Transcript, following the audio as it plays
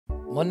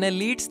ಮೊನ್ನೆ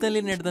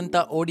ಲೀಡ್ಸ್ನಲ್ಲಿ ನಡೆದಂಥ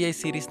ODI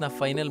ಸೀರೀಸ್ನ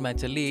final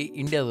ಮ್ಯಾಚಲ್ಲಿ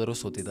ಇಂಡಿಯಾದವರು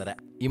ಸೋತಿದ್ದಾರೆ.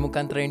 ಈ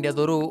ಮುಖಾಂತರ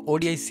ಇಂಡಿಯಾದವರು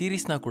ODI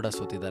ಸೀರೀಸ್ನ ಕೂಡ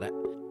ಸೋತಿದ್ದಾರೆ.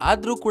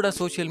 ಆದರೂ ಕೂಡ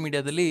ಸೋಷಿಯಲ್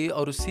ಮೀಡಿಯಾದಲ್ಲಿ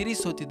ಅವರು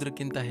ಸೀರೀಸ್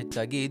ಸೋತಿದ್ರಕ್ಕಿಂತ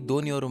ಹೆಚ್ಚಾಗಿ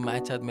ಧೋನಿಯವರು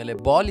ಮ್ಯಾಚ್ ಆದಮೇಲೆ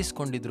ಬಾಲ್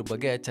ಇಸ್ಕೊಂಡಿದ್ರ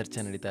ಬಗ್ಗೆ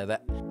ಚರ್ಚೆ ನಡೀತಾ ಇದೆ.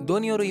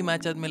 ಧೋನಿಯವರು ಈ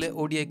ಮ್ಯಾಚ್ ಆದಮೇಲೆ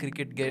ODI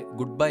ಕ್ರಿಕೆಟ್ಗೆ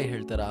ಗುಡ್ ಬೈ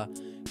ಹೇಳ್ತಾರಾ,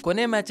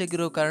 ಕೊನೆ ಮ್ಯಾಚ್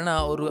ಆಗಿರೋ ಕಾರಣ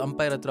ಅವರು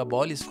ಅಂಪೈರ್ ಹತ್ರ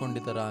ಬಾಲ್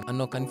ಇಸ್ಕೊಂಡಿದ್ದಾರಾ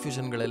ಅನ್ನೋ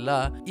ಕನ್ಫ್ಯೂಷನ್ಗಳೆಲ್ಲ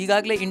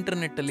ಈಗಾಗಲೇ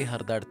ಇಂಟರ್ನೆಟ್ಟಲ್ಲಿ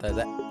ಹರಿದಾಡ್ತಾ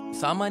ಇದೆ.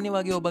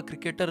 ಸಾಮಾನ್ಯವಾಗಿ ಒಬ್ಬ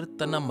ಕ್ರಿಕೆಟರ್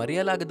ತನ್ನ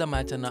ಮರೆಯಲಾಗದ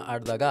ಮ್ಯಾಚ್ ಅನ್ನ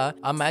ಆಡಿದಾಗ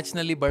ಆ ಮ್ಯಾಚ್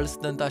ನಲ್ಲಿ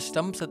ಬಳಸಿದಂತ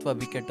ಸ್ಟಂಪ್ಸ್ ಅಥವಾ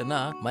ವಿಕೆಟ್ ಅನ್ನ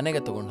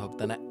ಮನೆಗೆ ತಗೊಂಡು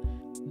ಹೋಗ್ತಾನೆ.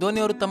 ಧೋನಿ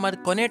ಅವರು ತಮ್ಮ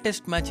ಕೊನೆ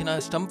ಟೆಸ್ಟ್ ಮ್ಯಾಚಿನ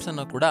ಸ್ಟಂಪ್ಸ್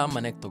ಅನ್ನು ಕೂಡ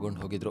ಮನೆಗೆ ತಗೊಂಡು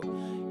ಹೋಗಿದ್ರು.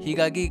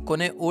 ಹೀಗಾಗಿ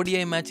ಕೊನೆ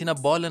ODI ಮ್ಯಾಚಿನ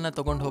ಬಾಲ್ ಅನ್ನ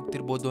ತಗೊಂಡು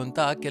ಹೋಗ್ತಿರ್ಬೋದು ಅಂತ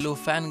ಕೆಲವು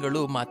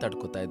ಫ್ಯಾನ್ಗಳು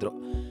ಮಾತಾಡ್ಕೋತಾ ಇದ್ರು.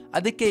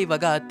 ಅದಕ್ಕೆ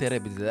ಇವಾಗ ತೆರೆ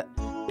ಬಿದ್ದಿದೆ.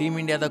 ಟೀಮ್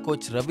ಇಂಡಿಯಾದ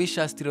ಕೋಚ್ ರವಿ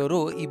ಶಾಸ್ತ್ರಿ ಅವರು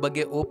ಈ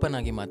ಬಗ್ಗೆ ಓಪನ್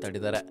ಆಗಿ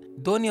ಮಾತಾಡಿದ್ದಾರೆ.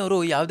 ಧೋನಿ ಅವರು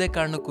ಯಾವುದೇ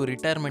ಕಾರಣಕ್ಕೂ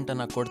ರಿಟೈರ್ಮೆಂಟ್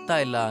ಅನ್ನ ಕೊಡ್ತಾ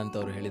ಇಲ್ಲ ಅಂತ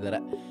ಅವರು ಹೇಳಿದ್ದಾರೆ.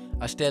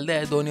 ಅಷ್ಟೇ ಅಲ್ಲದೆ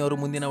ಧೋನಿ ಅವರು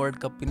ಮುಂದಿನ ವರ್ಲ್ಡ್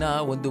ಕಪ್ಪಿನ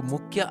ಒಂದು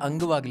ಮುಖ್ಯ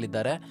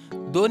ಅಂಗವಾಗಲಿದ್ದಾರೆ.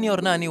 ಧೋನಿ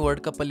ಅವ್ರನ್ನ ನೀವು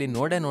ವರ್ಲ್ಡ್ ಕಪ್ ಅಲ್ಲಿ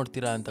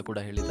ನೋಡ್ತೀರಾ ಅಂತ ಕೂಡ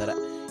ಹೇಳಿದ್ದಾರೆ.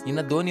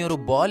 ಇನ್ನು ಧೋನಿ ಅವರು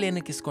ಬಾಲ್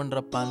ಏನಕ್ಕೆ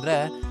ಇಸ್ಕೊಂಡ್ರಪ್ಪ ಅಂದ್ರೆ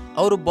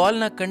ಅವರು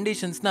ಬಾಲ್ನ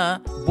ಕಂಡೀಷನ್ಸ್ನ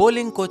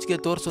ಬೌಲಿಂಗ್ ಕೋಚ್ಗೆ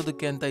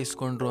ತೋರಿಸೋದಕ್ಕೆ ಅಂತ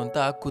ಇಸ್ಕೊಂಡ್ರು ಅಂತ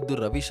ಖುದ್ದು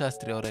ರವಿ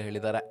ಶಾಸ್ತ್ರಿ ಅವರೇ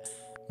ಹೇಳಿದ್ದಾರೆ.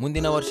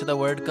 ಮುಂದಿನ ವರ್ಷದ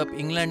ವರ್ಲ್ಡ್ ಕಪ್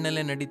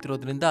ಇಂಗ್ಲೆಂಡ್ನಲ್ಲೇ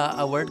ನಡೀತಿರೋದ್ರಿಂದ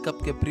ಆ ವರ್ಲ್ಡ್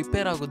ಕಪ್ಗೆ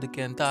ಪ್ರಿಪೇರ್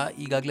ಆಗೋದಕ್ಕೆ ಅಂತ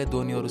ಈಗಾಗಲೇ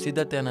ಧೋನಿ ಅವರು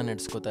ಸಿದ್ಧತೆಯನ್ನು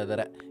ನಡೆಸ್ಕೋತಾ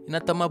ಇದ್ದಾರೆ.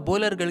 ಇನ್ನು ತಮ್ಮ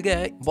ಬೌಲರ್ಗಳಿಗೆ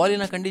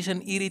ಬಾಲಿನ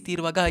ಕಂಡೀಷನ್ ಈ ರೀತಿ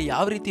ಇರುವಾಗ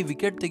ಯಾವ ರೀತಿ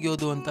ವಿಕೆಟ್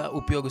ತೆಗೆಯೋದು ಅಂತ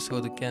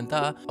ಉಪಯೋಗಿಸೋದಕ್ಕೆ ಅಂತ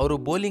ಅವರು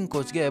ಬೌಲಿಂಗ್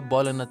ಕೋಚ್ಗೆ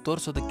ಬಾಲನ್ನು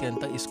ತೋರಿಸೋದಕ್ಕೆ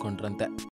ಅಂತ ಇಸ್ಕೊಂಡ್ರಂತೆ.